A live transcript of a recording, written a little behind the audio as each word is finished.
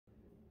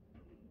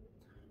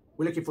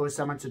We're looking for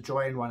someone to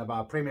join one of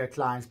our premier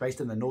clients based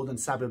in the northern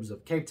suburbs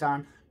of Cape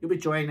Town. You'll be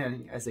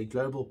joining as a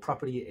global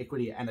property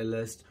equity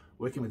analyst,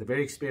 working with a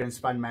very experienced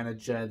fund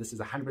manager. This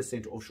is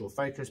 100% offshore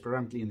focus,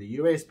 predominantly in the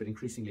US, but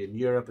increasingly in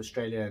Europe,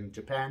 Australia, and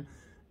Japan.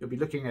 You'll be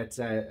looking at,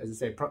 as I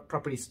say,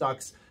 property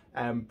stocks,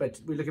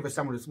 but we're looking for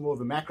someone who's more of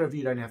a macro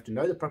view. You don't have to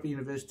know the property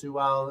universe too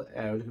well.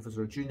 We're looking for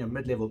sort of junior,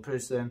 mid-level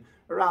person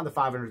around the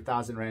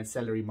 500,000 Rand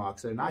salary mark.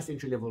 So a nice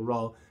entry-level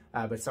role,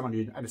 but someone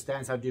who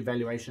understands how to do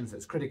valuations,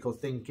 has critical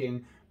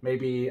thinking,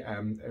 maybe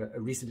a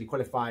recently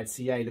qualified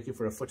CA looking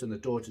for a foot in the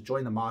door to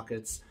join the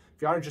markets.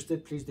 If you are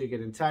interested, please do get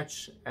in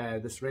touch.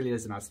 This really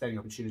is an outstanding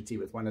opportunity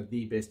with one of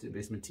the best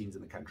investment teams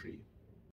in the country.